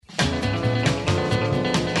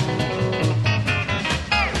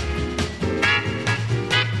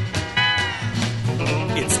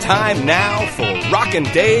time now for Rockin'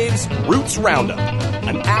 Dave's Roots Roundup,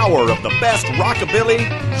 an hour of the best rockabilly,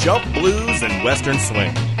 jump blues, and western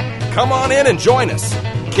swing. Come on in and join us.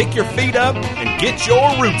 Kick your feet up and get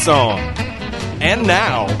your roots on. And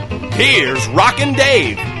now, here's Rockin'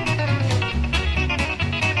 Dave.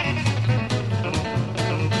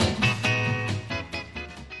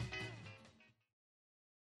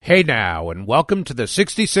 Hey now, and welcome to the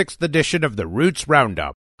 66th edition of the Roots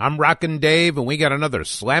Roundup. I'm Rockin' Dave, and we got another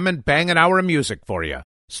slammin' bangin' hour of music for you.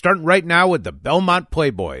 Starting right now with the Belmont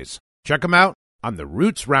Playboys. Check them out on the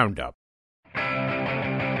Roots Roundup.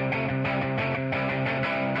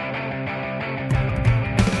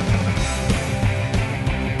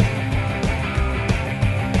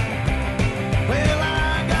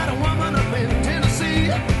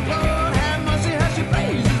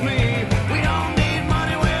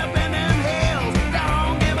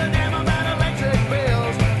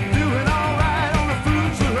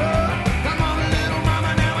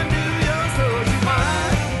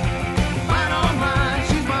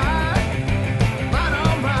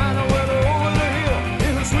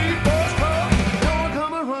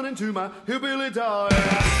 To my hillbilly doll.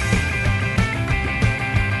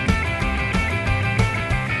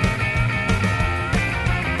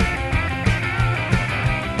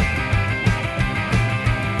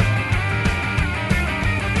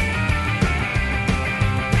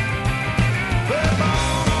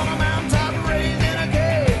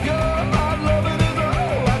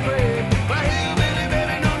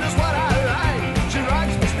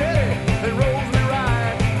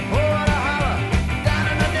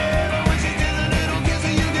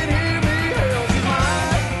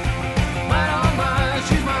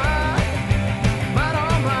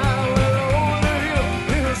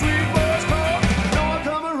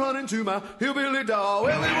 Hillbilly doll,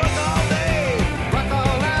 well, we work all day, rock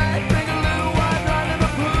all night, drink a little wine, try to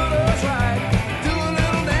put us right, do a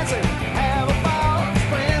little dancing, have a ball,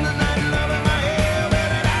 spend the night loving my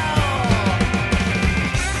hillbilly doll.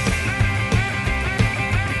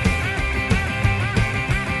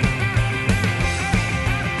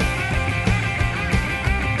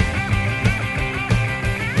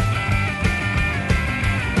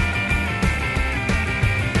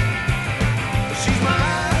 She's mine.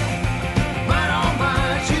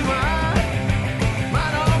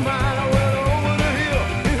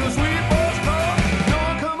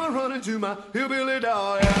 Hillbilly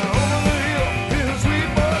doll, yeah, over the hill, here's a sweet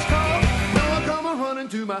voice call. Now I come running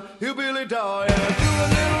to my hillbilly doll, yeah, do a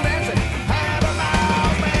little dancing, have a ball,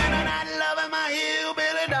 spend a night loving my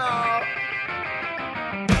hillbilly doll.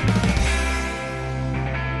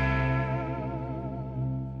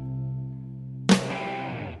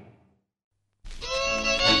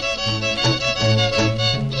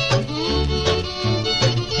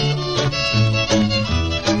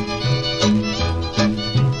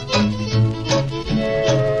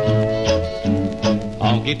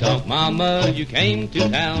 Honky-tonk mama, you came to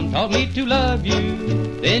town, taught me to love you.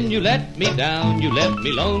 Then you let me down, you left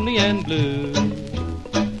me lonely and blue.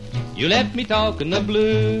 You left me talking the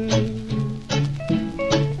blues.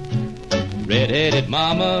 Red-headed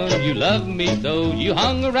mama, you loved me so, you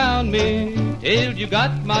hung around me till you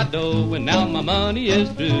got my dough, and now my money is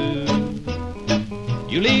through.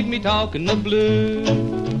 You leave me talking the blues.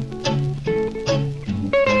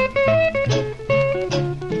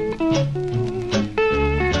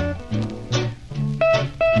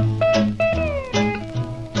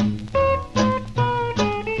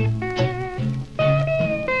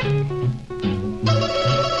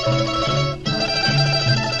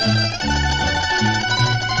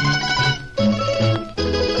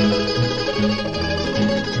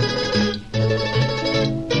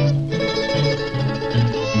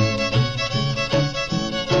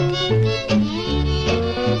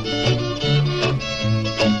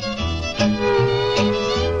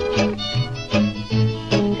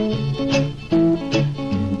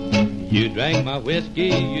 Whiskey,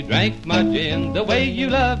 you drank my gin. The way you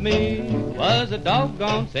loved me was a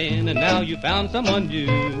doggone sin, and now you found someone new.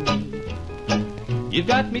 You've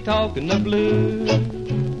got me talking the blues.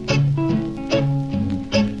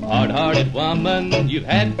 Hard-hearted woman, you've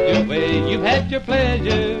had your way, you've had your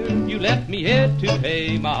pleasure. You left me here to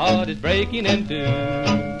pay, my heart is breaking in two.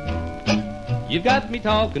 You've got me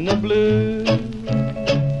talking the blues.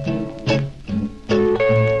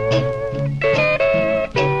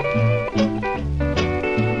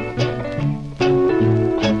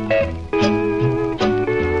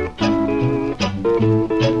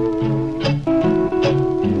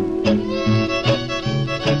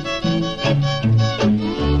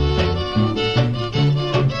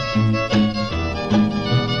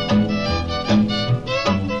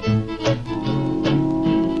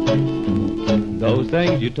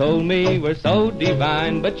 you told me were so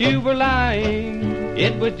divine, but you were lying.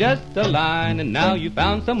 It was just a line, and now you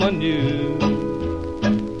found someone new.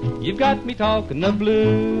 You've got me talking the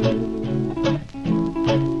blues.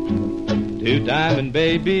 Two-timing,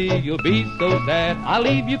 baby, you'll be so sad. I'll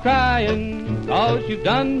leave you crying, 'cause you've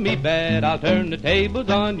done me bad. I'll turn the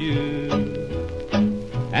tables on you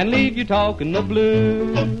and leave you talking the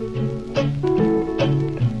blues.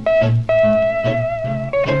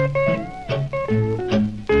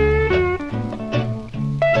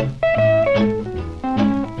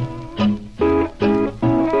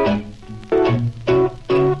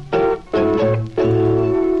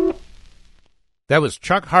 That was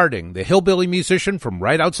Chuck Harding, the hillbilly musician from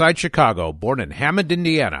right outside Chicago, born in Hammond,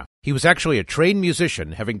 Indiana. He was actually a trained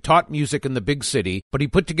musician, having taught music in the big city, but he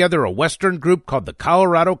put together a Western group called the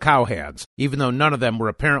Colorado Cowhands, even though none of them were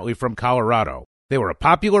apparently from Colorado. They were a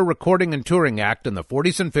popular recording and touring act in the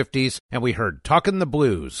 40s and 50s, and we heard Talkin' the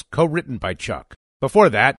Blues, co-written by Chuck. Before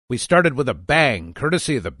that, we started with a bang,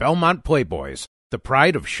 courtesy of the Belmont Playboys, the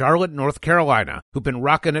pride of Charlotte, North Carolina, who've been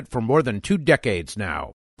rocking it for more than 2 decades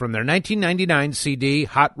now. From their 1999 CD,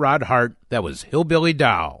 Hot Rod Heart, that was Hillbilly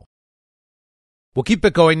Doll. We'll keep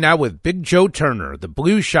it going now with Big Joe Turner, the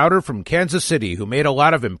blues shouter from Kansas City who made a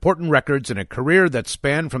lot of important records in a career that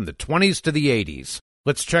spanned from the 20s to the 80s.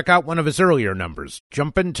 Let's check out one of his earlier numbers,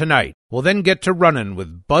 Jumpin' Tonight. We'll then get to Runnin'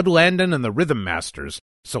 with Bud Landon and the Rhythm Masters.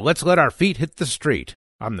 So let's let our feet hit the street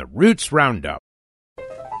on the Roots Roundup.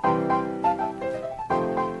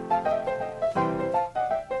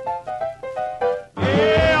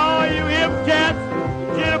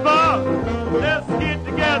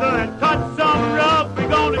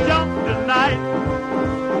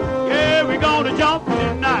 Jump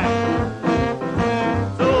tonight.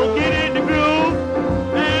 So get in the groove,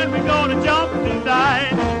 and we're gonna jump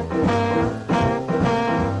tonight.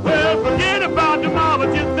 Well, forget about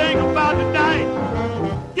tomorrow, just think about tonight.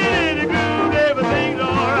 Get in the groove, everything's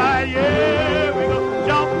alright. Yeah, we're gonna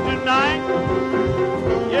jump tonight.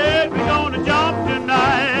 Yeah, we're gonna jump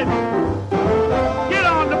tonight. Get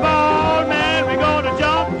on the ball, man, we're gonna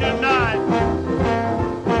jump tonight.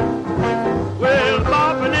 Well,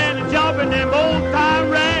 bopping and jumping them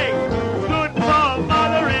old-time rags, good for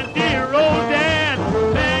mother and dear old dad.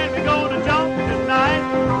 Man, we're gonna jump tonight.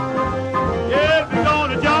 Yeah, we're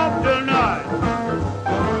gonna jump tonight.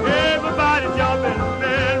 Everybody jumping,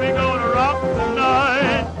 man, we're gonna rock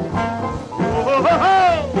tonight. Whoa-ho-ho-ho!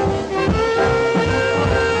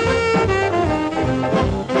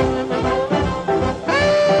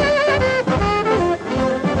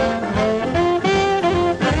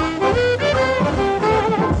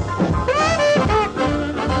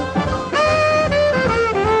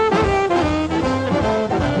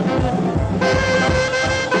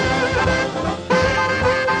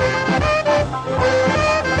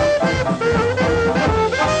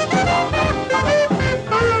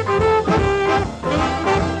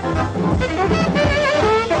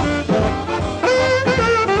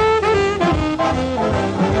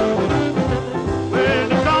 When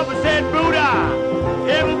the trumpet said Buddha,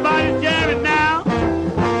 everybody's jamming now.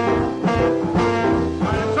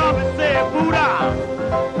 When the trumpet said Buddha,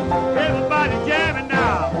 everybody's jamming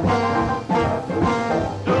now.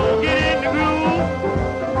 So get in the groove,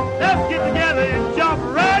 let's get together and jump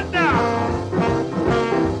right now.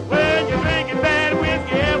 When you're drinking bad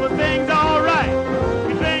whiskey, everything's alright.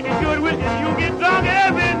 You're drinking good whiskey, you get drunk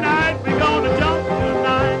every night. We're gonna jump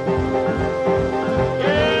tonight.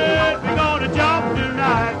 Yeah, we're gonna jump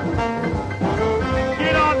tonight.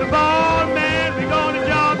 Get on the ball, man, we're gonna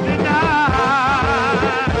jump tonight.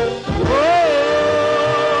 Whoa.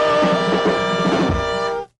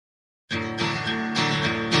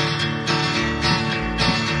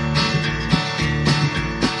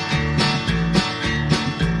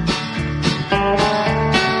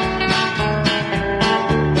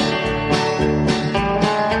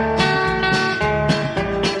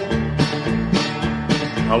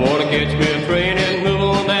 I wanna catch me a train and move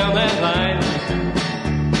on down that line.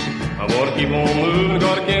 I wanna keep on moving,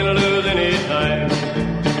 cause I can't lose any time.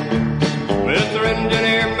 Mr.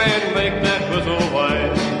 Engineer Man, make that whistle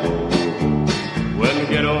whine. When we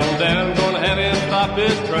get on down, gonna have him stop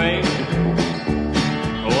this train.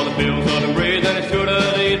 Oh, the feels of the breeze and it sure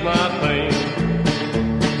does ease my pain.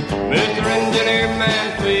 Mr. Engineer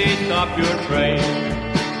Man, please stop your train.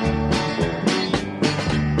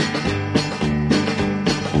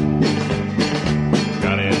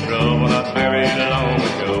 Got in trouble not very long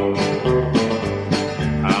ago.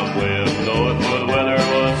 Out west north where the weather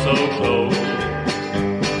was so cold.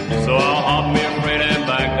 So I'll hop me a freight and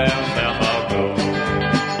back down south I'll go.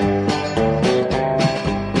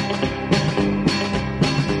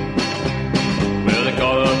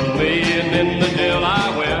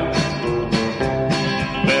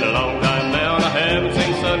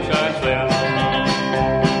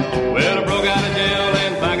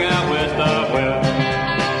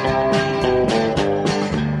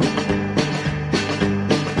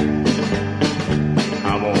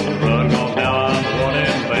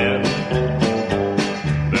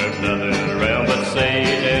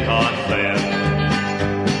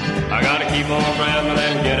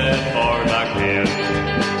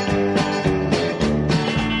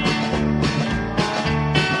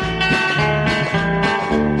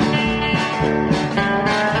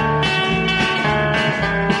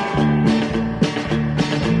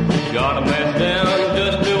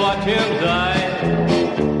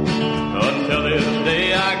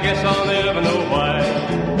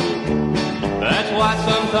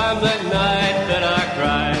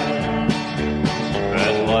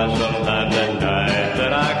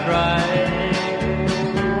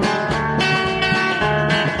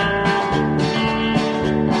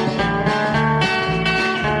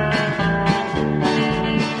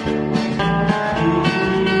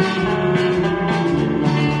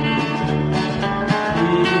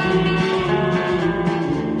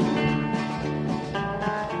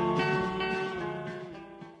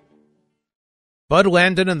 Bud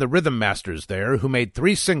Landon and the Rhythm Masters there, who made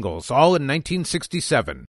 3 singles, all in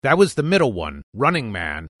 1967. That was the middle one, Running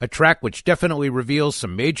Man, a track which definitely reveals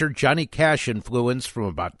some major Johnny Cash influence from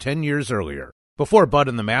about 10 years earlier. Before Bud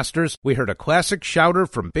and the Masters, we heard a classic shouter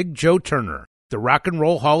from Big Joe Turner, the Rock and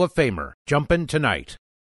Roll Hall of Famer, Jumpin' Tonight.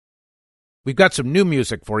 We've got some new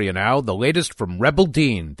music for you now, the latest from Rebel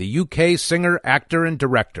Dean, the UK singer, actor, and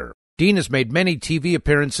director. Dean has made many TV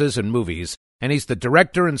appearances and movies, and he's the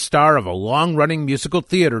director and star of a long-running musical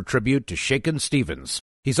theater tribute to Shakin' Stevens.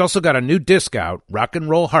 He's also got a new disc out, Rock and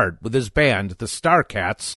Roll Heart, with his band, the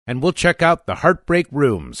Starcats, and we'll check out the Heartbreak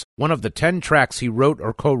Rooms, one of the 10 tracks he wrote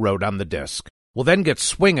or co-wrote on the disc. We'll then get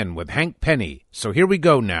swingin' with Hank Penny, so here we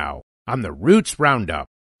go now, on the Roots Roundup.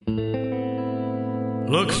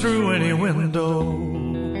 Look through any window,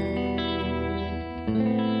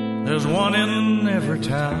 there's one in every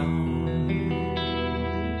town.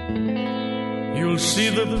 You'll see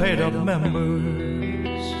the paid-up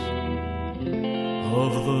members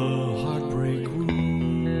of the Heartbreak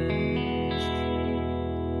Rooms.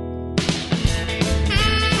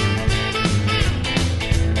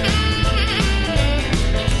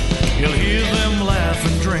 You'll hear them laugh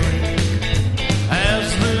and drink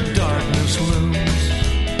as the darkness looms.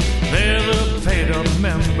 They're the paid-up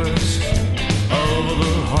members of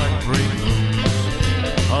the Heartbreak Rooms,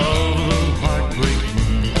 of the Heartbreak Rooms.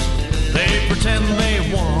 They pretend they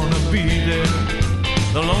want to be there,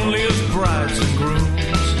 the loneliest brides and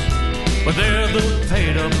grooms, but they're the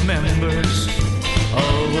paid-up members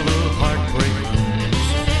of the Heartbreak Rooms,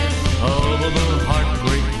 of the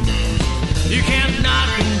Heartbreak Rooms. You can't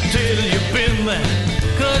knock until you've been there,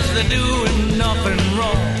 'cause they're doing nothing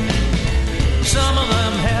wrong. Some of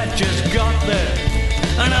them had just got there,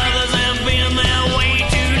 and others have been there way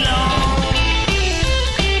too long.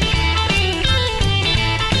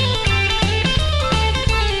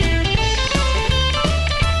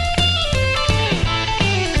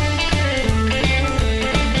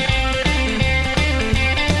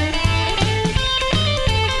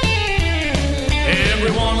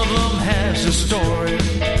 Every one of them has a story,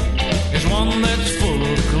 is one that's full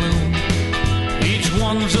of gloom. Each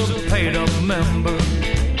one's a paid-up member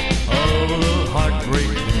of the Heartbreak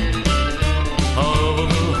Room, of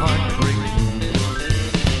the Heartbreak Room.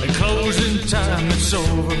 They close in time, it's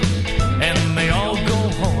over, and they all go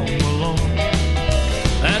home alone.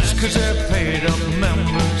 That's 'cause they're paid-up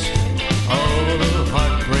members of the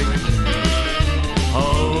Heartbreak Room,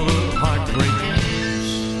 of the Heartbreak Rooms.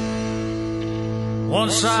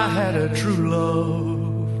 Once I had a true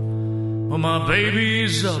love, but my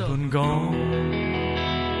baby's up and gone.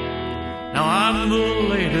 Now I'm the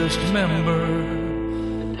latest member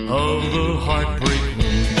of the Heartbreak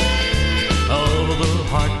Rooms, of the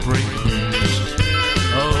Heartbreak Rooms,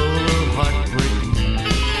 of the Heartbreak Rooms,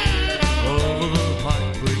 of the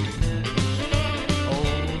Heartbreak Rooms, of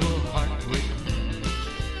the Heartbreak Rooms,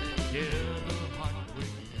 yeah, the Heartbreak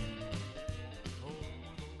Rooms, oh,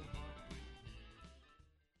 the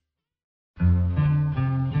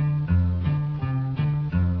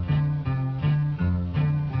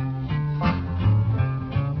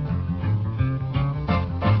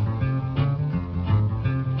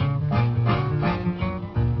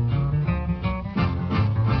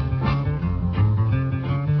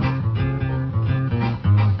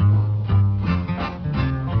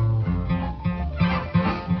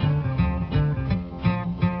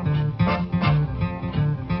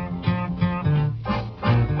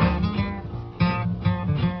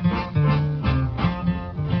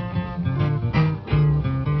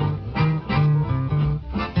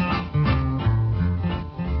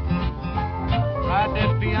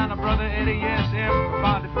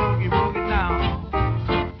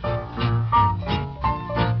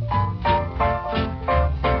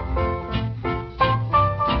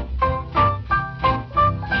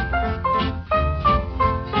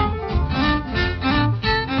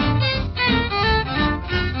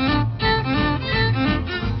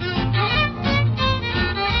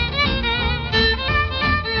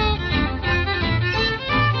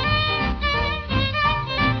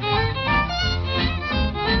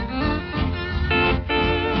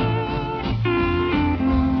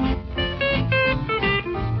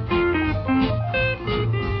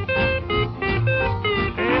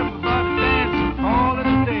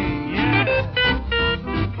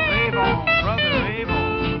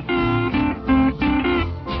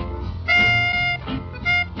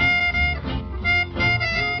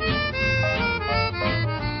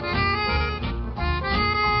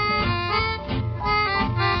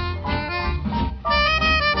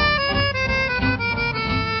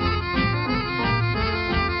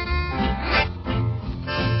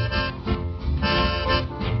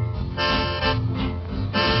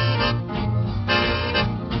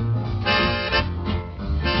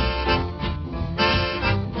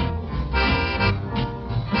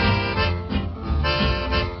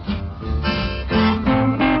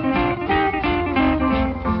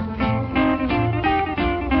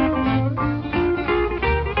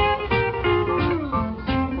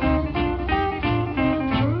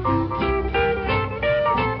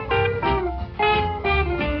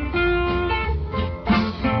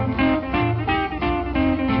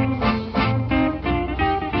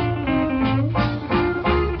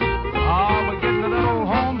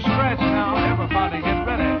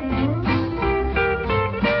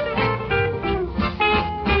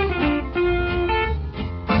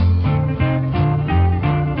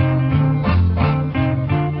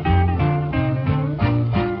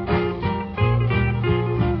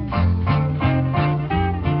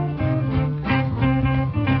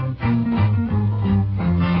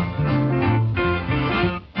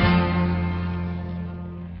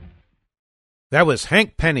That was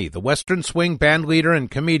Hank Penny, the Western Swing band leader and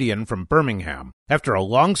comedian from Birmingham. After a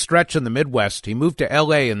long stretch in the Midwest, he moved to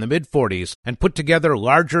L.A. in the mid-40s and put together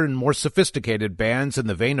larger and more sophisticated bands in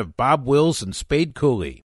the vein of Bob Wills and Spade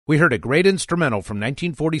Cooley. We heard a great instrumental from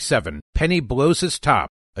 1947, Penny Blows His Top,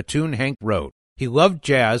 a tune Hank wrote. He loved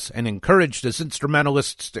jazz and encouraged his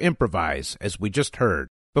instrumentalists to improvise, as we just heard.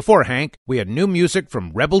 Before Hank, we had new music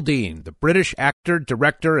from Rebel Dean, the British actor,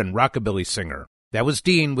 director, and rockabilly singer. That was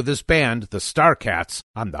Dean with his band, the Starcats,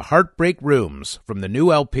 on the Heartbreak Rooms from the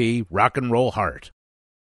new LP, Rock and Roll Heart.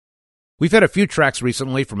 We've had a few tracks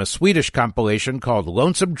recently from a Swedish compilation called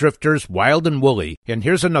Lonesome Drifters, Wild and Woolly, and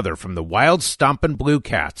here's another from the Wild Stompin' Blue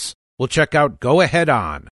Cats. We'll check out Go Ahead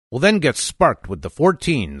On. We'll then get sparked with the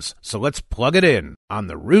 14s, so let's plug it in on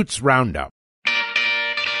the Roots Roundup.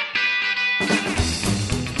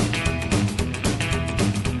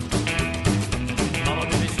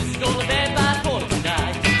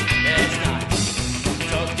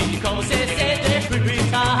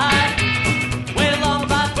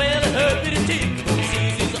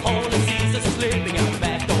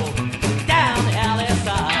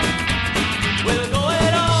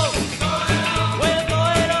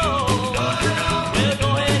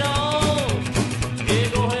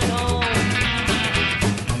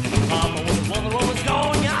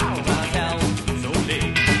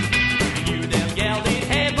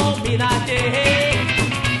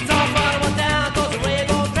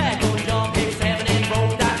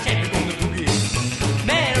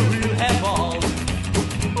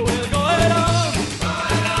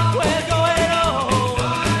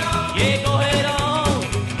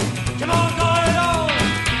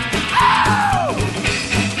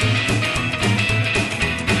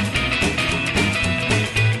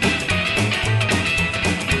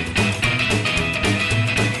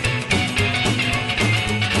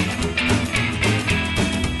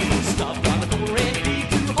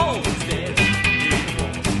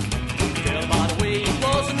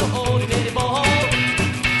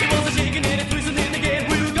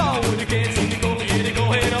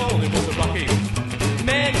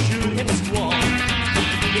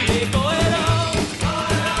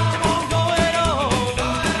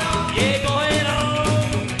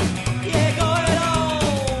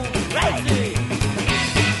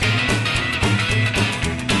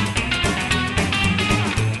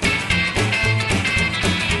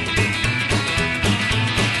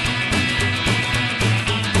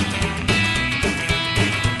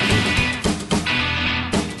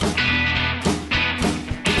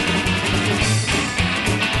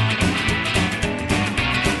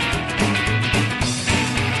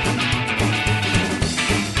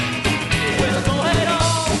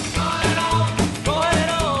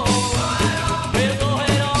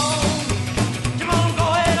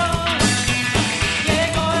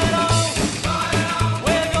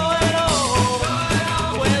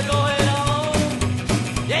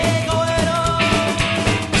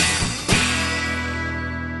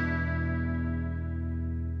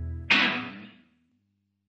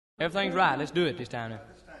 Everything's right. Let's do it this time now.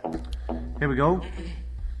 Here we go.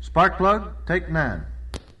 Spark plug, take 9.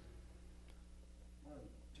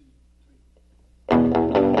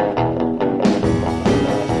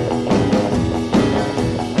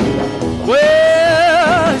 Well,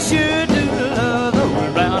 I sure do love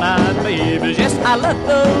those brown-eyed babies. Yes, I love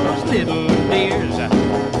those little dears.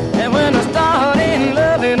 And when I start in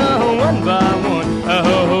loving them one by one,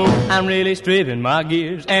 I'm really stripping my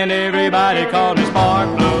gears. And everybody calls me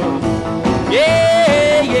Spark Plug.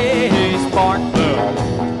 Yeah, yeah, Spark Plug.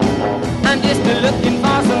 I'm just looking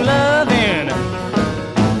for some loving,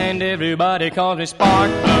 and everybody calls me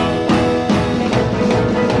Spark Plug.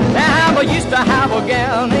 Now, I used to have a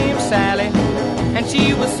gal named Sally, and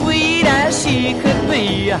she was sweet as she could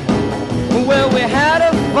be. Well, we had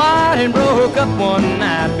a fight and broke up one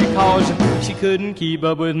night because she couldn't keep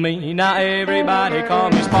up with me. Now everybody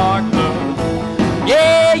calls me Spark Plug.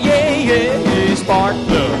 Yeah, yeah, yeah, yeah, Spark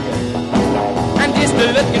Plug. I'm just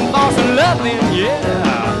looking for some loving,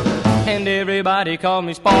 yeah. And everybody calls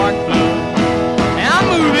me Spark Plug. Now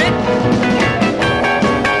move it.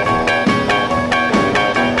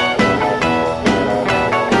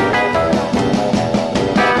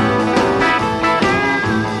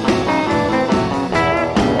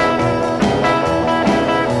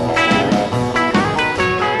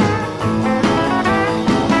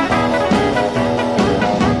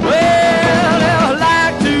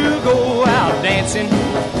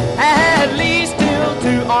 At least till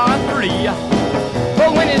 2 or 3.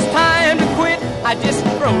 But when it's time to quit, I just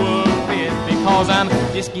throw a fit because I'm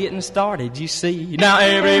just getting started, you see. Now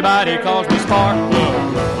everybody calls me Spark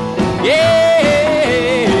Plug.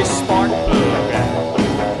 Yeah, Spark Plug.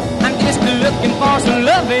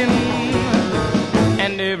 loving,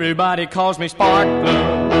 and everybody calls me spark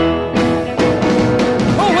plug.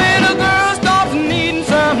 When a girl starts needing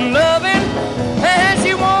some loving, and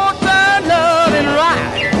she wants her loving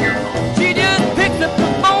right, she just picks up the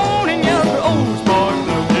phone and yells for old spark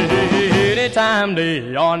plug. Anytime,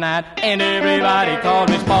 day or night, and everybody calls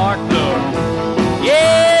me spark plug.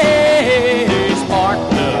 Yeah, spark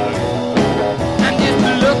plug. I'm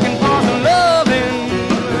just looking for some loving,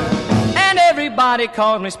 and everybody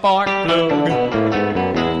calls me spark plug.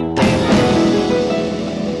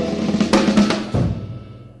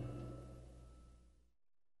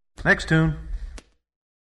 Next tune.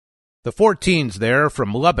 The 14s there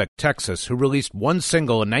from Lubbock, Texas, who released one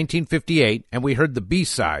single in 1958, and we heard the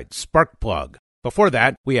B-side, Spark Plug. Before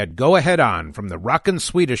that, we had Go Ahead On from the rockin'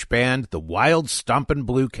 Swedish band, the Wild Stompin'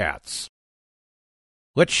 Blue Cats.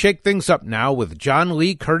 Let's shake things up now with John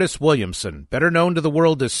Lee Curtis Williamson, better known to the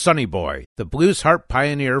world as Sonny Boy, the blues harp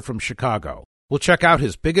pioneer from Chicago. We'll check out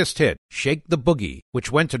his biggest hit, Shake the Boogie,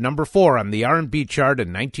 which went to number 4 on the R&B chart in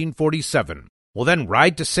 1947. We'll then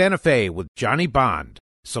ride to Santa Fe with Johnny Bond.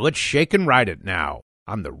 So let's shake and ride it now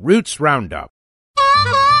on the Roots Roundup.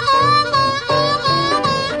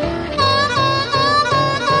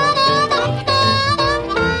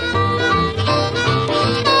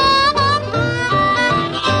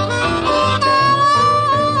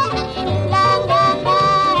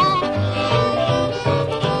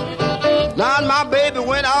 Now my baby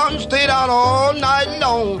went out and stayed out all night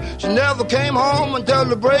long. She never came home until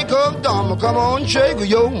the break of dawn. Come on, shake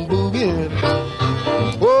your boogie.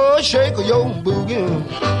 Oh, shake your boogie.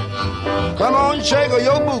 Come on, shake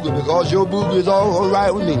your boogie, because your boogie's all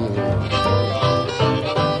right with me.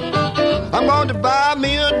 I'm going to buy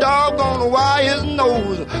me a dog, gonna wire his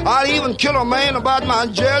nose. I'll even kill a man about my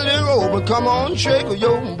jelly roll. But come on, shake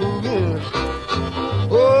your boogie.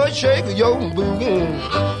 Oh, shake your boogie.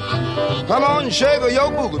 Come on, shake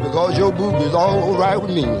your boogie, because your boogie's all right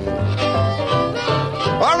with me.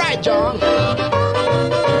 All right, John.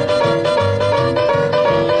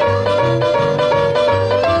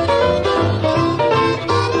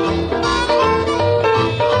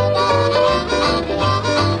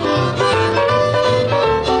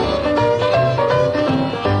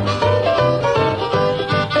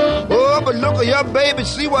 Yeah, baby,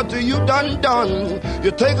 see what you done.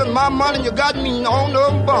 You're taking my money and you got me on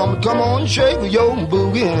the bum. Come on, shake your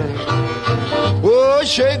boogie. Oh,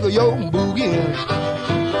 shake your boogie.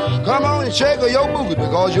 Come on and shake your boogie,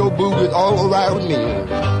 because your boogie's all right with me.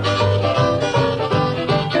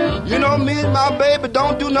 You know me and my baby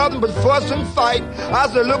don't do nothing but fuss and fight. I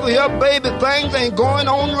said, look here, baby, things ain't going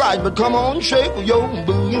on right. But come on, shake your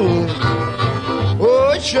boogie.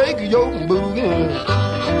 Oh, shake your boogie.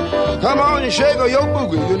 Come on and shake your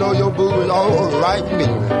boogie. You know your boogie's all right with me.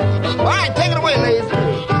 All right, take it away, ladies.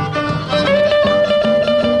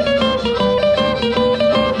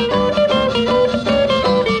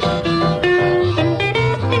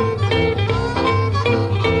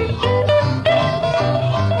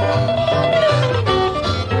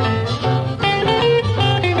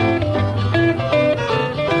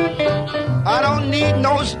 I don't need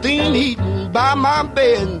no steam heating by my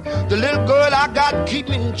bed. The little girl I got keep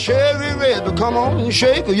me cherry red. But come on and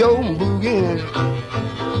shake your boogie.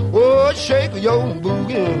 Oh, shake your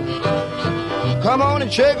boogie. Come on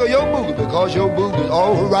and shake your boogie, because your boogie's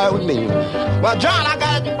all right with me. Well, John, I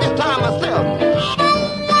got it this time myself.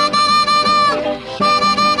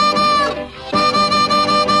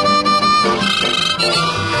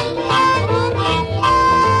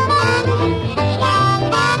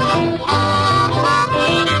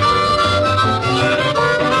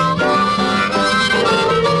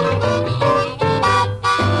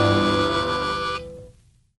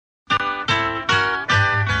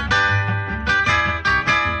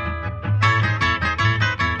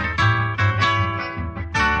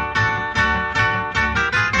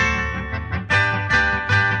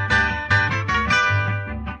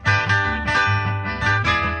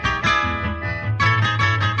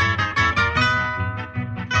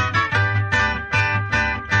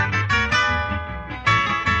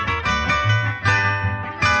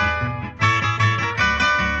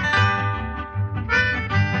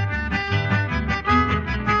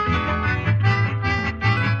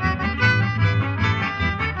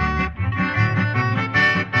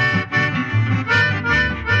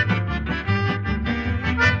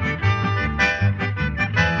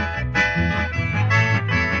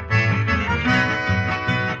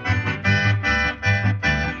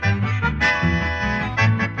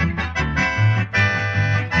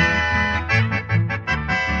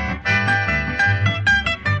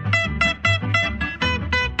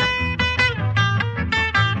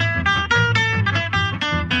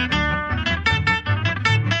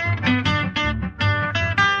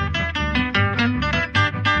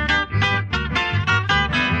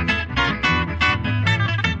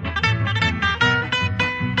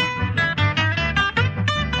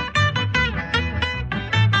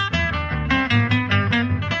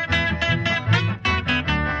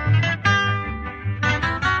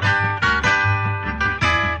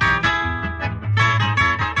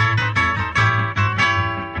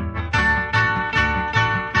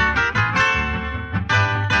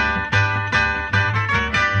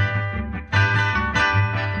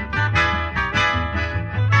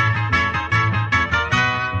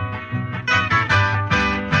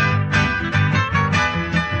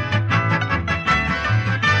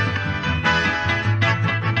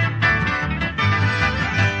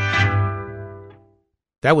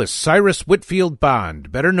 That was Cyrus Whitfield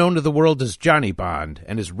Bond, better known to the world as Johnny Bond,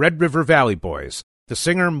 and his Red River Valley Boys, the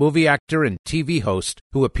singer, movie actor, and TV host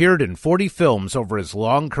who appeared in 40 films over his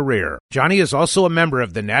long career. Johnny is also a member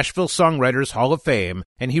of the Nashville Songwriters Hall of Fame,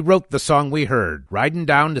 and he wrote the song we heard, Ridin'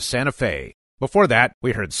 Down to Santa Fe. Before that,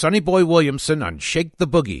 we heard Sonny Boy Williamson on Shake the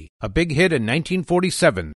Boogie, a big hit in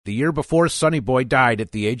 1947, the year before Sonny Boy died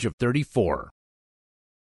at the age of 34.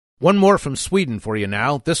 One more from Sweden for you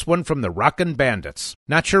now, this one from the Rockin' Bandits.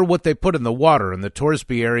 Not sure what they put in the water in the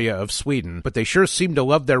Torsby area of Sweden, but they sure seem to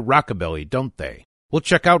love their rockabilly, don't they? We'll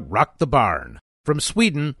check out Rock the Barn. From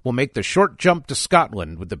Sweden, we'll make the short jump to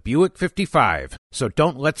Scotland with the Buick 55, so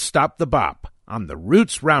don't let's stop the bop on the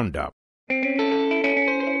Roots Roundup.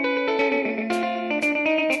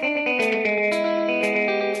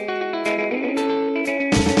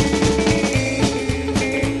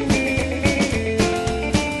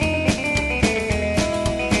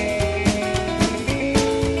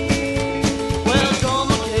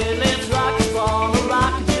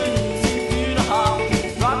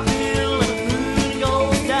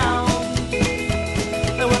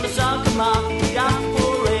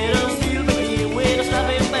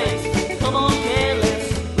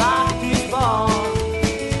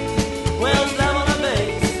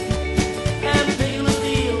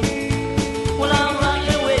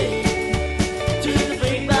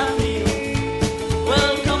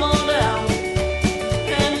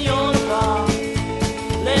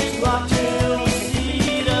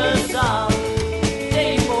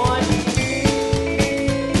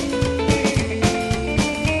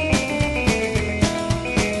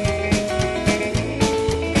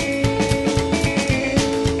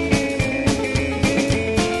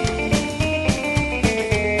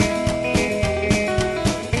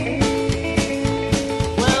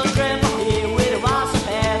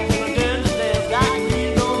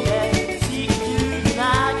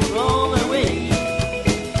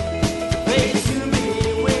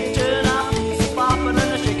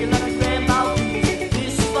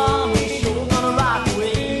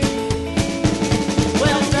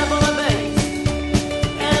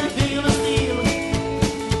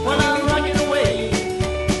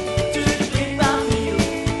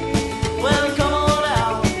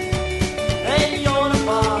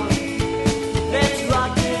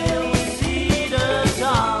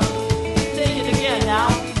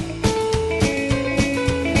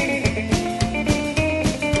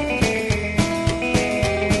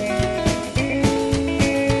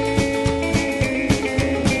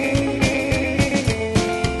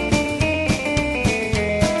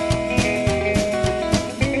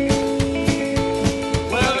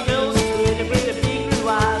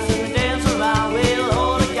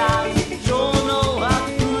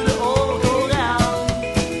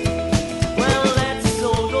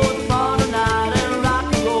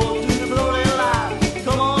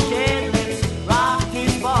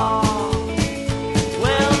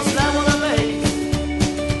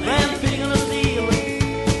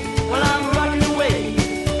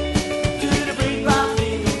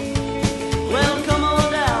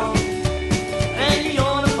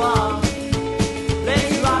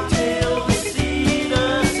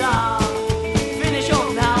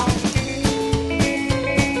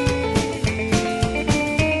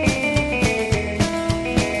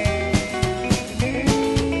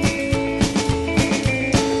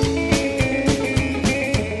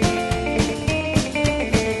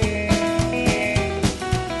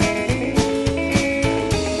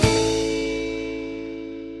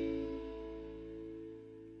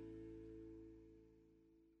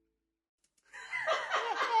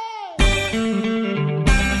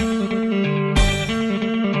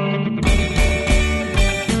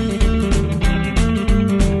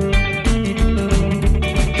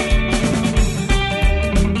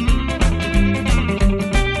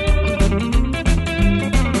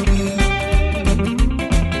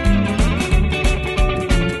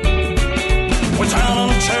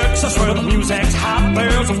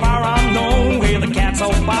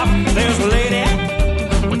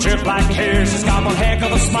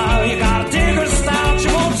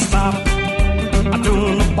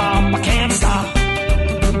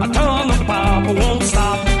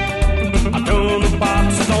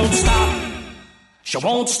 She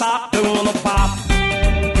won't stop doing the pop.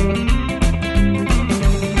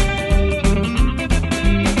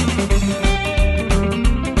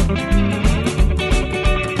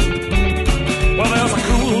 Well, there's a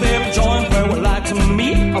cool little joint where we like to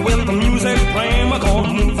meet. With the music playing, we're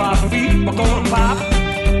gonna move our feet. We're gonna pop.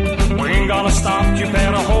 We ain't gonna stop. You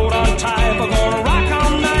better hold on tight. We're gonna rock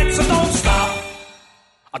all night, so don't stop.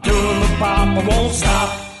 I'm doing the pop. I won't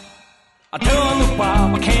stop. I'm doing the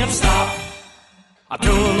bop, I can't stop. I'm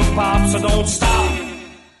doing the bop, so don't stop.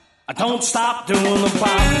 I don't stop doing the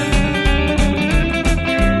bop.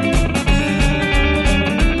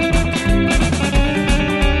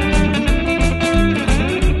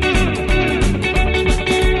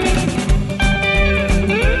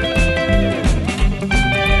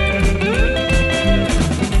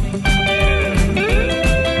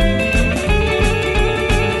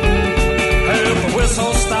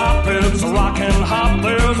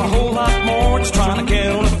 There's a whole lot more just trying to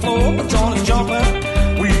get on the floor. But John is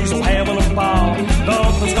jumping, we's all having a ball.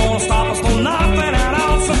 Nothing's gonna stop us from knocking it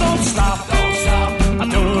out. So don't stop, don't stop. I'm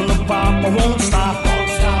doing the bop, I won't stop, won't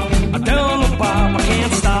stop. I'm doing the bop, I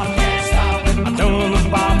can't stop, can't stop. I'm doing the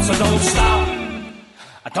bop, so don't stop.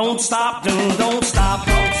 I don't stop, don't stop,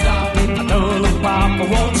 don't stop. I'm doing the bop, I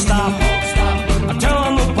won't stop, won't stop. I'm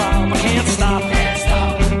doing the bop, I can't stop, can't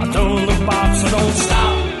stop. I'm doing the bop, so don't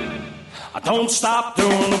stop. I don't stop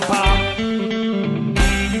doing the pop.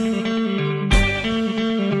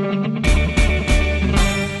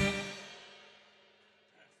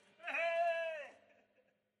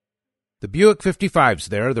 The Buick 55's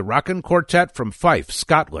there, the Rockin' Quartet from Fife,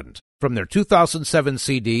 Scotland. From their 2007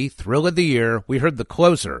 CD, Thrill of the Year, we heard the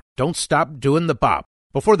closer, Don't Stop Doing the Bop.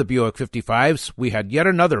 Before the Buick 55's, we had yet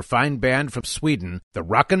another fine band from Sweden, the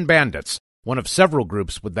Rockin' Bandits, one of several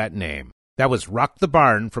groups with that name. That was Rock the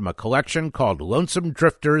Barn from a collection called Lonesome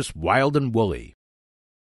Drifters, Wild and Woolly.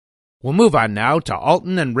 We'll move on now to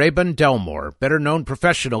Alton and Rabun Delmore, better known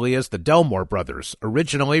professionally as the Delmore Brothers,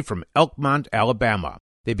 originally from Elkmont, Alabama.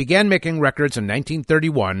 They began making records in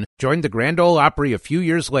 1931, joined the Grand Ole Opry a few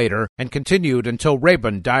years later, and continued until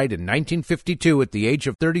Rabun died in 1952 at the age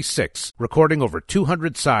of 36, recording over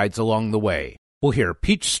 200 sides along the way. We'll hear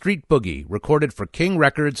Peach Street Boogie, recorded for King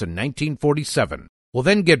Records in 1947. We'll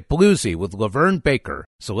then get bluesy with Laverne Baker,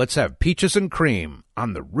 so let's have Peaches and Cream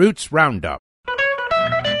on the Roots Roundup.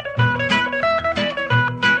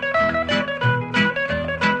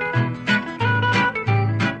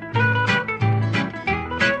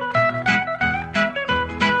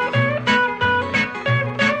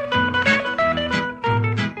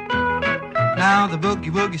 Now the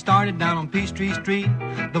boogie-woogie started down on Peachtree Street.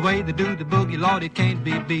 The way they do the boogie, Lord, it can't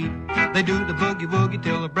be beat. They do the boogie-woogie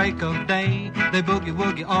till the break of day. They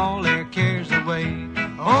boogie-woogie all their cares away.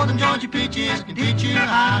 Oh, them Georgia peaches can teach you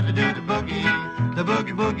how to do the boogie-woogie.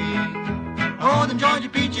 Oh, them Georgia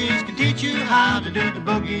peaches can teach you how to do the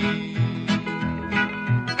boogie.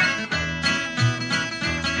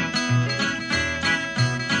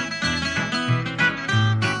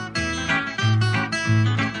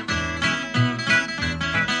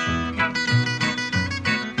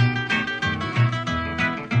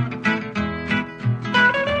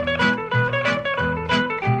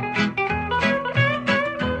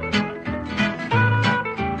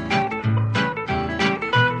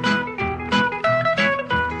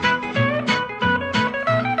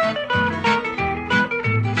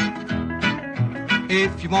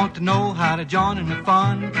 If you want to know how to join in the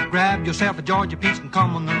fun, grab yourself a Georgia peach and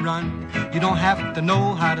come on the run. You don't have to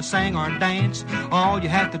know how to sing or dance. All you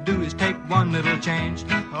have to do is take one little chance.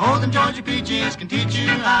 Oh, them Georgia peaches can teach you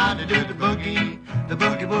how to do the boogie-woogie.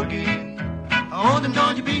 Oh, them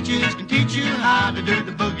Georgia peaches can teach you how to do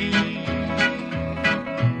the boogie.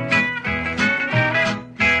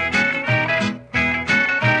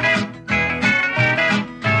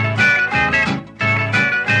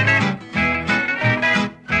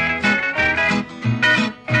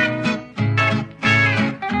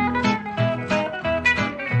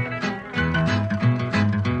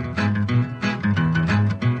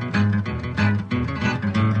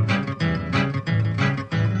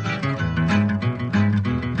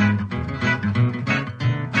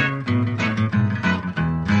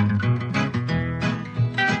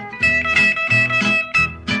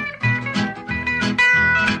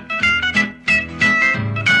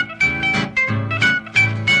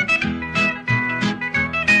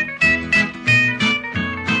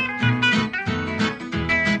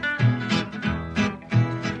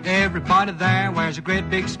 Everybody there wears a great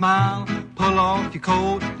big smile. Pull off your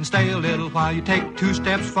coat and stay a little while. You take 2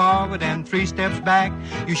 steps forward and 3 steps back.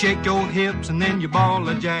 You shake your hips and then you ball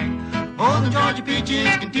a jack. Oh, the Georgia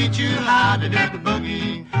peaches can teach you how to do the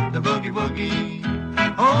boogie-woogie.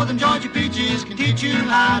 Oh, them Georgia peaches can teach you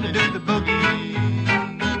how to do the boogie.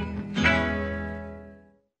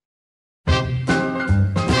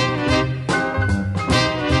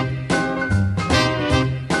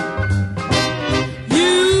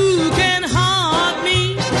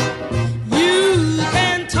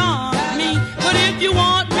 You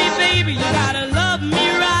want me, baby, you gotta love me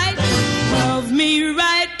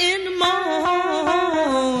right in the morning.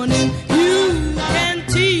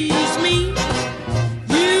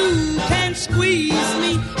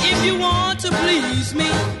 to please me.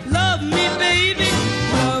 Love me, baby,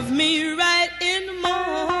 love me right in the morning.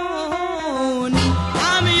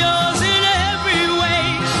 I'm yours in every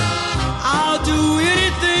way. I'll do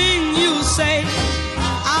anything you say.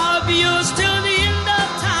 I'll be yours till the end of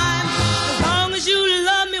time. As long as you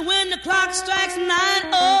love me when the clock strikes 9.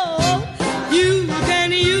 Oh, you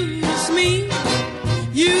can use me.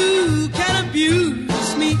 You can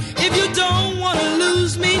abuse me. If you don't want to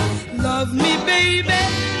lose me, love me, baby,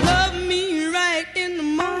 love me right in the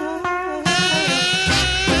morning.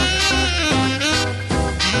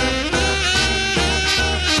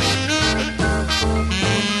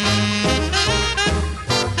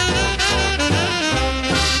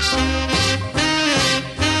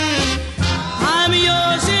 I'm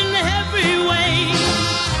yours in every way.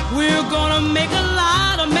 We're gonna make a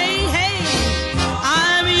lot of mayhem.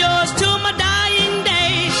 I'm yours till my dying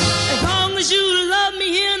day. As long as you love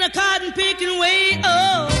me in a cotton picking way.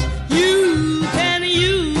 Oh, you can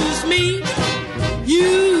use me.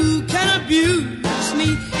 You can abuse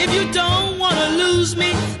me. If you don't want to lose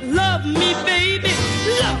me, love me, baby,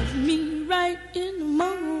 love me right in the morning.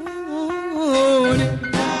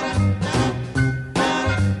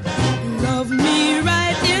 Love me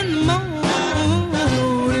right in the morning.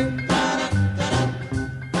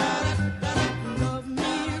 Love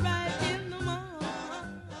me right in the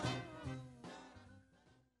morning.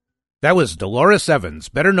 That was Dolores Evans,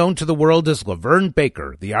 better known to the world as Laverne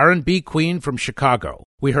Baker, the R&B queen from Chicago.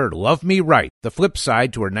 We heard Love Me Right, the flip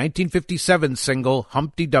side to her 1957 single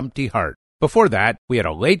Humpty Dumpty Heart. Before that, we had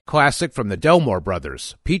a late classic from the Delmore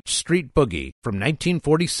Brothers, Peach Street Boogie, from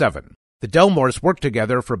 1947. The Delmores worked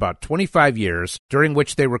together for about 25 years, during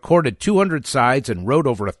which they recorded 200 sides and wrote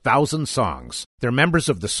over 1,000 songs. They're members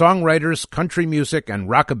of the Songwriters, Country Music, and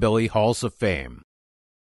Rockabilly Halls of Fame.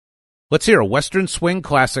 Let's hear a Western swing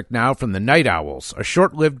classic now from the Night Owls, a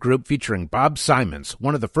short-lived group featuring Bob Simons,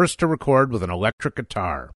 one of the first to record with an electric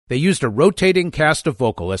guitar. They used a rotating cast of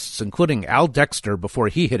vocalists, including Al Dexter before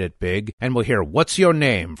he hit it big, and we'll hear What's Your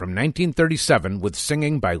Name from 1937 with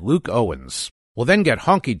singing by Luke Owens. We'll then get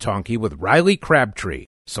Honky Tonky with Riley Crabtree.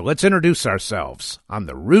 So let's introduce ourselves on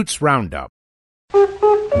the Roots Roundup.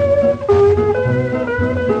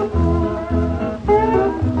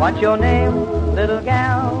 What's your name, little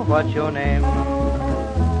gal? What's your name?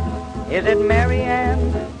 Is it Mary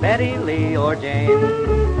Ann, Betty Lee, or Jane?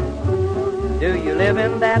 Do you live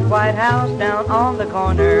in that white house down on the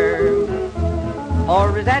corner?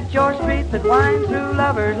 Or is that your street that winds through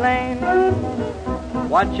Lover's Lane?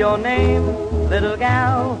 What's your name, little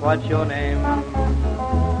gal? What's your name?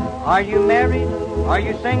 Are you married? Are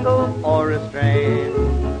you single or estranged?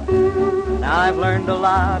 Now I've learned a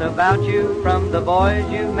lot about you from the boys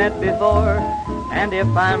you've met before. And if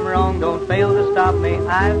I'm wrong, don't fail to stop me.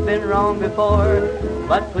 I've been wrong before.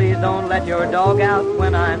 But please don't let your dog out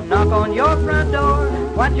when I knock on your front door.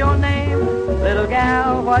 What's your name, little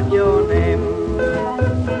gal? What's your name?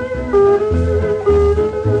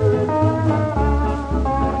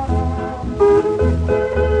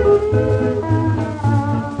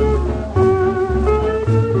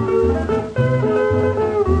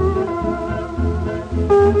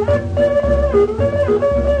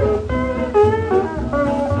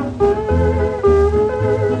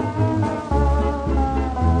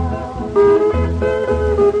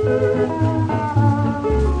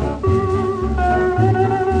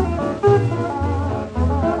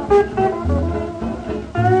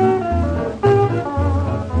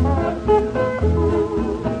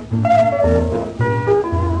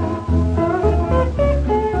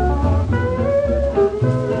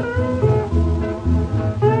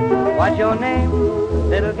 What's your name,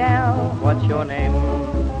 little gal? What's your name?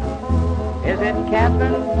 Is it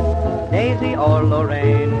Catherine, Daisy, or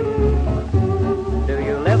Lorraine? Do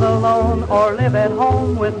you live alone or live at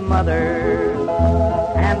home with mother?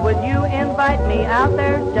 And would you invite me out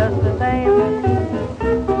there just the same?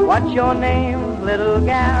 What's your name, little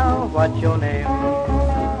gal? What's your name?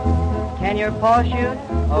 Can your paw shoot?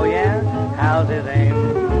 Oh yeah? How's his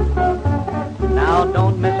aim? Now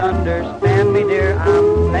don't misunderstand me, dear,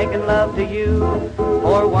 I'm making love to you.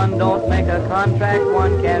 For one don't make a contract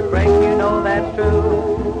one can't break, you know that's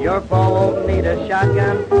true. Your paw won't need a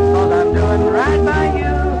shotgun, cause I'm doing right by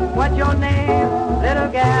you. What's your name, little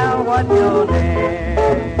gal, what's your name?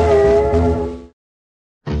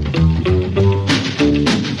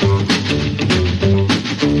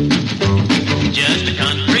 Just a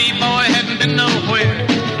country boy, hadn't been nowhere.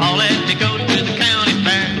 All had to go to the county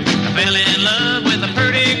fair. I fell in love with a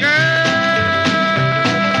pretty girl.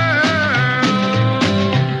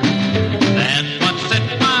 That's what set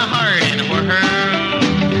my heart in a whirl.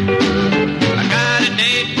 I got a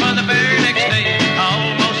date for the very next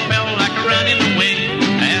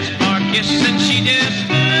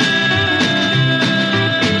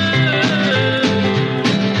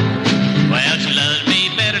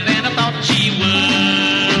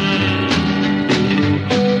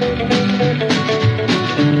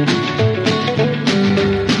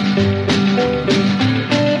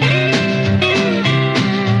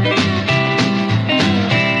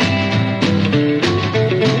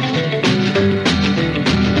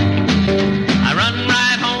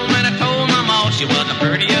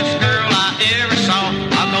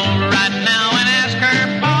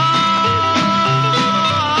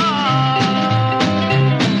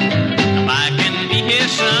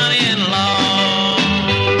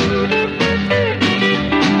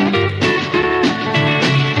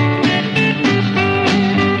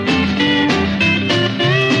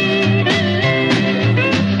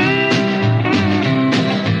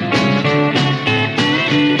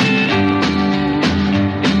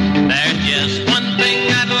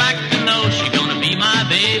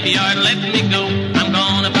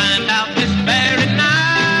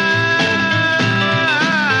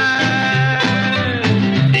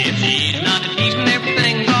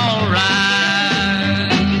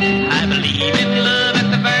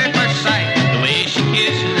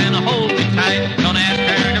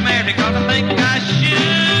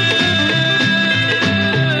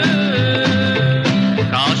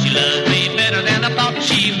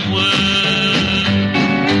cheap wood.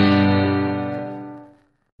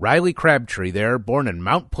 Riley Crabtree there, born in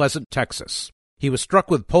Mount Pleasant, Texas. He was struck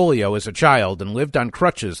with polio as a child and lived on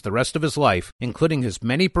crutches the rest of his life, including his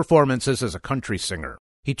many performances as a country singer.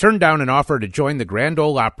 He turned down an offer to join the Grand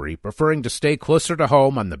Ole Opry, preferring to stay closer to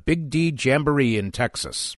home on the Big D Jamboree in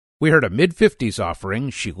Texas. We heard a mid-50s offering,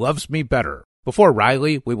 She Loves Me Better. Before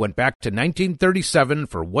Riley, we went back to 1937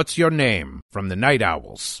 for What's Your Name from the Night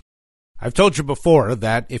Owls. I've told you before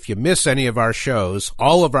that if you miss any of our shows,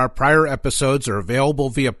 all of our prior episodes are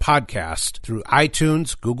available via podcast through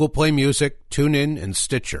iTunes, Google Play Music, TuneIn, and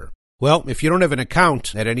Stitcher. Well, if you don't have an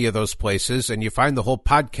account at any of those places and you find the whole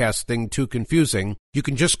podcast thing too confusing, you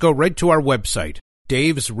can just go right to our website,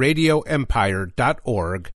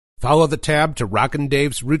 davesradioempire.org, follow the tab to Rockin'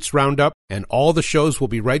 Dave's Roots Roundup, and all the shows will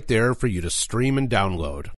be right there for you to stream and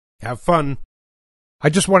download. Have fun! I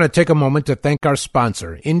just want to take a moment to thank our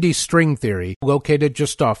sponsor, Indie String Theory, located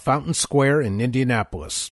just off Fountain Square in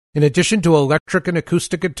Indianapolis. In addition to electric and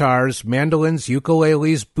acoustic guitars, mandolins,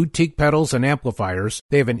 ukuleles, boutique pedals, and amplifiers,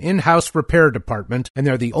 they have an in-house repair department, and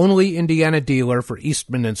they're the only Indiana dealer for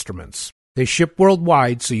Eastman Instruments. They ship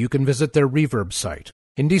worldwide, so you can visit their Reverb site.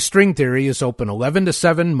 Indie String Theory is open 11 to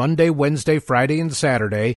 7 Monday, Wednesday, Friday, and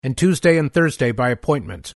Saturday, and Tuesday and Thursday by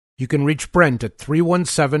appointment. You can reach Brent at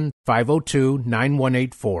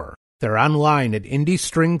 317-502-9184. They're online at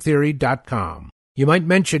indiestringtheory.com. You might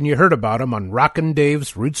mention you heard about them on Rockin'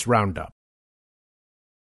 Dave's Roots Roundup.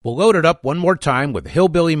 We'll load it up one more time with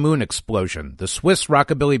Hillbilly Moon Explosion, the Swiss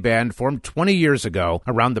rockabilly band formed 20 years ago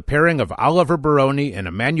around the pairing of Oliver Baroni and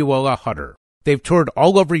Emanuela Hutter. They've toured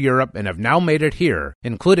all over Europe and have now made it here,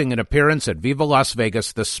 including an appearance at Viva Las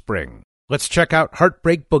Vegas this spring. Let's check out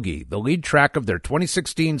Heartbreak Boogie, the lead track of their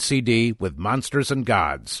 2016 CD with Monsters and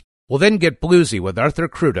Gods. We'll then get bluesy with Arthur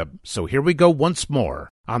Crudup, so here we go once more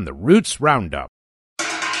on the Roots Roundup.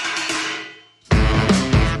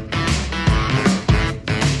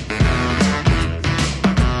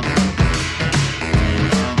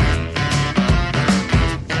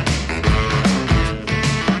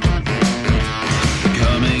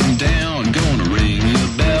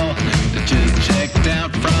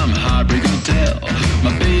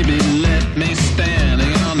 My baby let me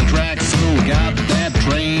standing on the track, so we got that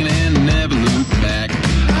train and never looked back.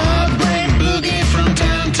 Heartbreak boogie from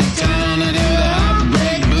town to town, I do the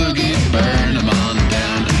heartbreak boogie, burn 'em on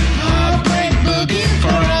down. Heartbreak boogie for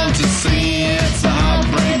all to see, it's a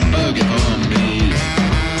heartbreak boogie for me.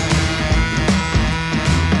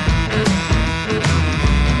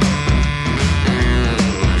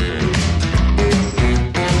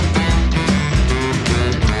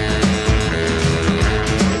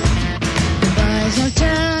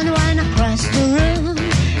 Turn right across the room.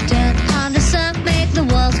 Turn on the sun, make the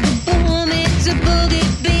walls go boom. It's a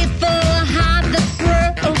boogie beat for half the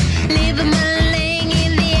crew. Leave 'em laying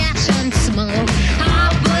in the ash and smoke.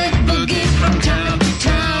 Heartbreak boogie from town to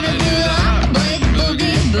town. I do the heartbreak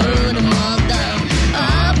boogie, burn 'em all down.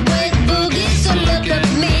 Heartbreak boogie, so look at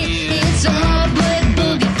me. It's a heartbreak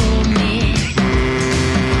boogie for me.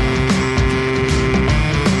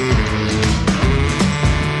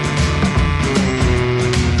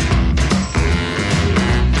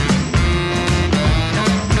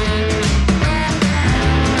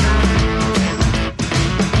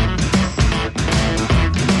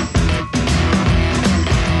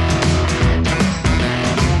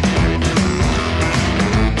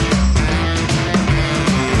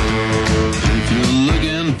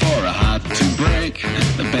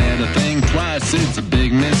 It's a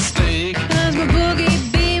big mistake. 'Cause we're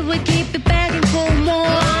boogie beat, we keep it begging for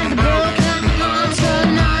more. The broken hearts are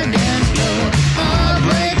not dance floor.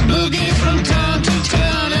 Heartbreak boogie from town to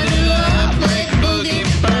town. I do the heartbreak boogie,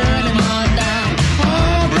 burn 'em all down.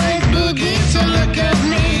 Heartbreak boogie, so look at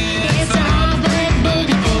me. It's a heartbreak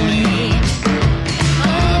boogie for me.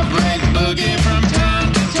 Heartbreak boogie from town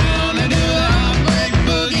to town. I do the heartbreak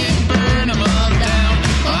boogie, burn 'em all down.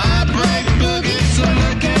 Heartbreak boogie, so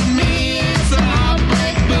look at me. It's a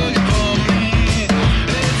heartbreak boogie for me.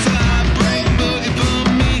 It's a heartbreak boogie for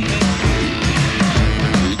me.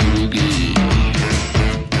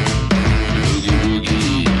 Boogie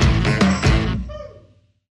woogie.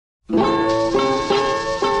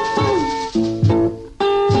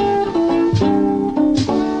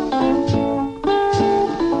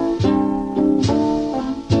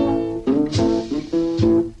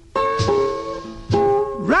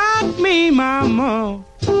 Rock me, mama.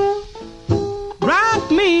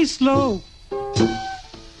 Rock me slow.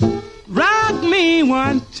 Rock me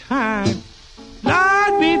one time.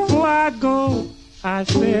 Lord, before I go, I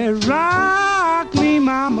said, rock me,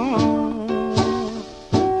 mama.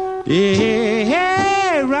 Yeah.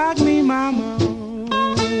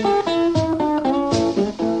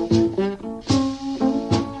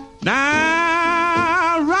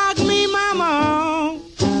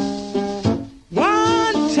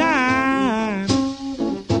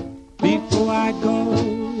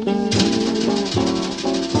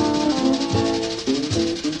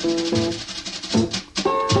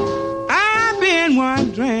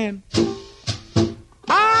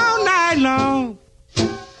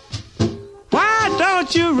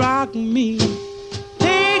 won't you rock me?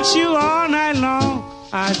 Takes you all night long.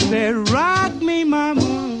 I said, rock me,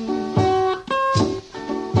 mama.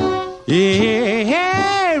 Yeah,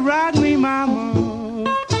 hey, rock me, mama.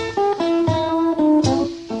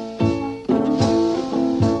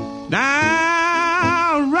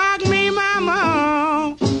 Now, rock me,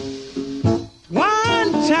 mama,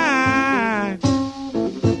 one time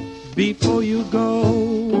before you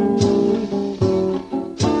go.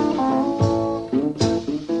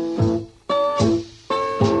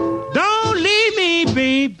 Don't leave me,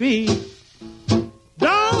 baby.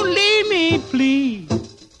 Don't leave me, please.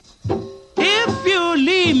 If you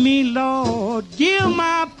leave me, Lord, give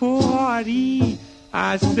my poor heart ease.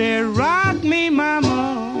 I said, rock me,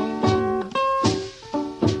 mama.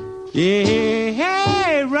 Yeah,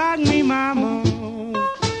 hey, rock me, mama.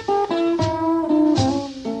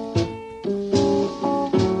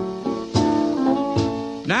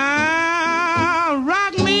 Now,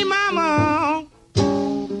 rock me, mama,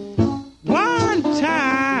 one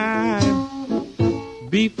time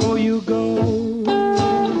before you go.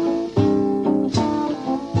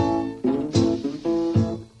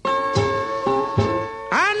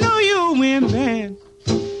 I know you women,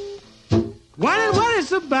 what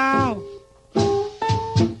it's about.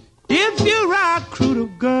 If you rock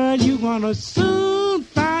crude, girl, you're gonna soon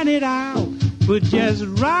find it out. But just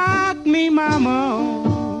rock me,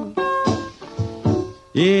 mama.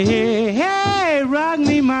 Yeah, hey, rock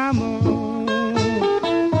me, mama.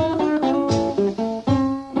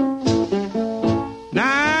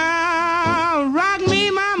 Now, rock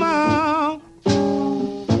me, mama,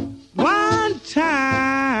 one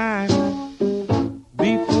time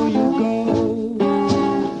before you go.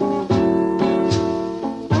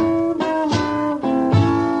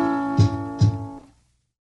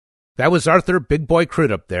 That was Arthur Big Boy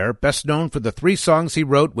Crudup there, best known for the 3 songs he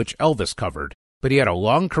wrote which Elvis covered. But he had a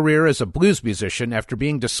long career as a blues musician after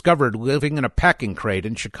being discovered living in a packing crate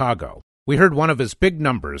in Chicago. We heard one of his big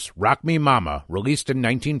numbers, Rock Me Mama, released in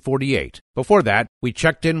 1948. Before that, we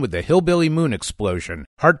checked in with the Hillbilly Moon Explosion,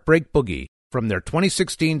 Heartbreak Boogie, from their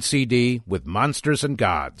 2016 CD with Monsters and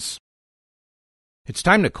Gods. It's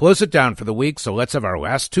time to close it down for the week, so let's have our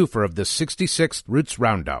last twofer of this 66th Roots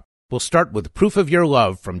Roundup. We'll start with Proof of Your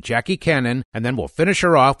Love from Jackie Cannon, and then we'll finish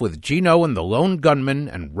her off with Gino and the Lone Gunman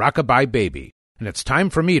and Rockabye Baby. And it's time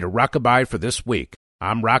for me to rockabye for this week.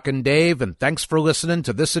 I'm Rockin' Dave, and thanks for listening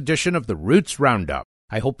to this edition of the Roots Roundup.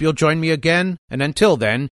 I hope you'll join me again, and until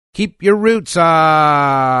then, keep your roots on!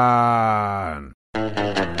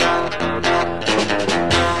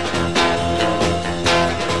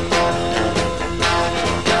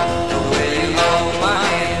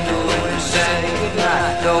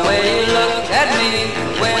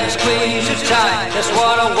 That's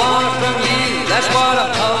what I want from you. That's what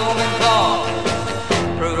I'm hoping for.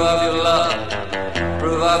 Proof of your love.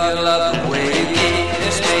 Proof of your love. The way you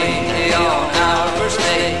kissed me on our first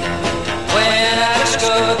date. When I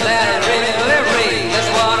discovered that I really read.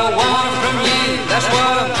 That's what I want from you. That's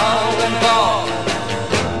what I'm hoping for.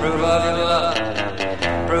 Proof of your love.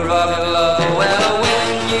 Proof of your love. Well,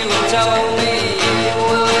 when you told me you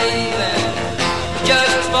were leaving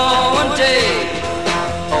just for one day.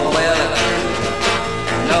 Oh, well,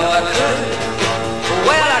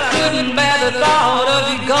 the thought of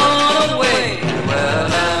you gone away. Well,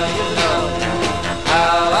 now you know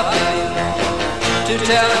how I feel. To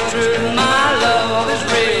tell the truth, my love is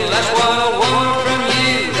real. That's what I want from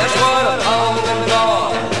you. That's what I'm hoping for.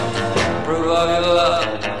 Proof of your love.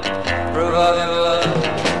 Proof of your love.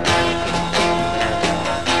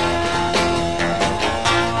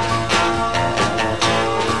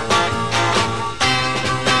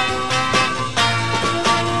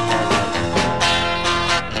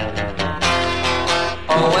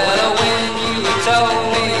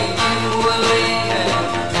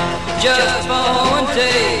 Just for one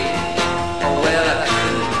day. Oh, well, I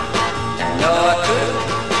couldn't. No, I couldn't.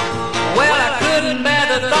 Well, I couldn't bear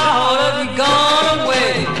the thought of you gone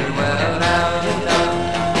away. Well, now you know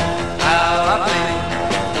how I feel.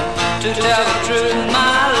 To tell the truth,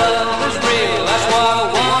 my love is real. That's what I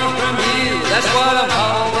want from you. That's what I'm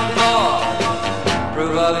hoping for.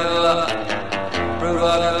 Proof of your love. Proof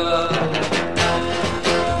of your love.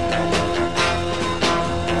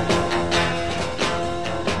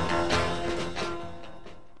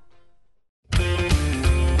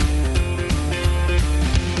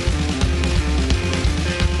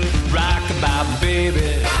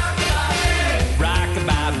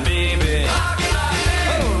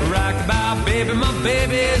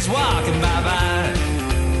 Baby's walking bye-bye.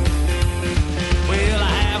 Well,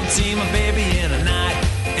 I haven't seen my baby in a night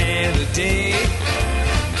and a day.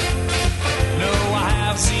 No, I haven't.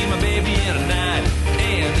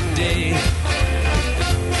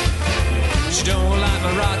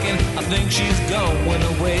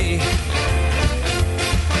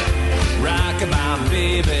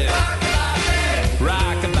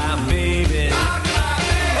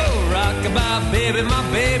 Rockabye baby,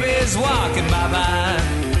 my baby's walking bye-bye.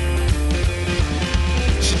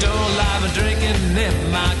 She don't like my drinking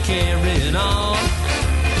and my carrying on.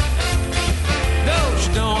 No,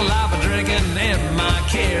 she don't like my drinking and my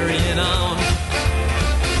carrying on.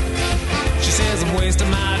 She says I'm wasting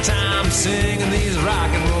my time singing these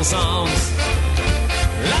rock and roll songs.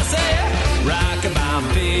 And I say,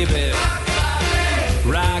 rockabye baby,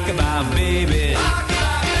 rockabye baby,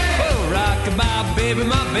 oh rockabye baby,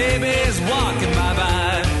 my baby's walking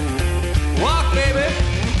bye-bye. Walk baby.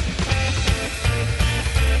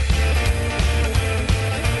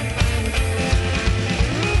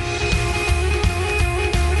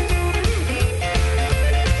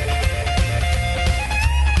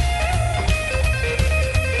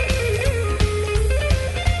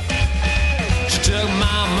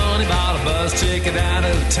 Ticket out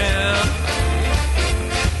of town.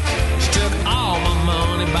 She took all my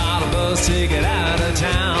money, bought a bus ticket out of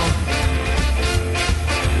town.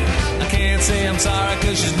 I can't say I'm sorry,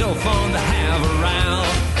 cause she's no fun to have around.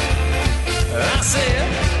 I said,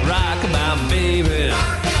 rockabye baby,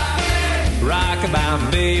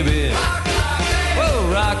 rockabye baby,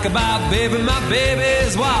 whoa, rockabye baby, my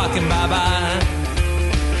baby's walking bye-bye.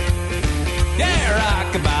 Yeah,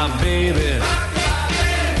 rockabye baby,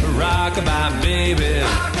 rockabye baby,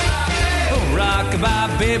 oh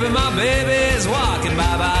rockabye baby, my baby's walking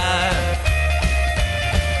bye-bye.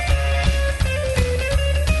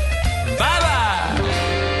 Bye-bye.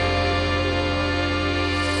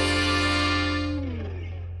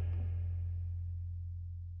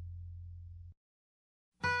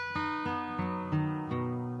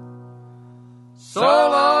 So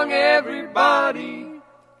long everybody,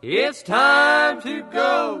 it's time to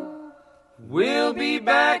go. We'll be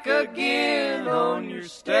back again on your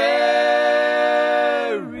stereo.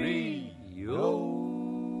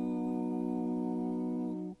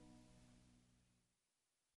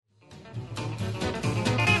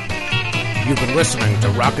 You've been listening to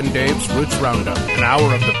Rockin' Dave's Roots Roundup, an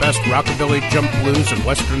hour of the best rockabilly, jump blues, and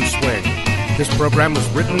western swing. This program was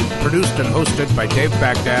written, produced, and hosted by Dave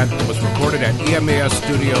Baghdad and was recorded at EMAS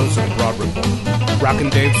Studios in Broad Ripple. Rockin'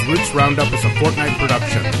 Dave's Roots Roundup is a fortnight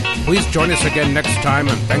production. Please join us again next time,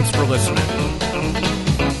 and thanks for listening.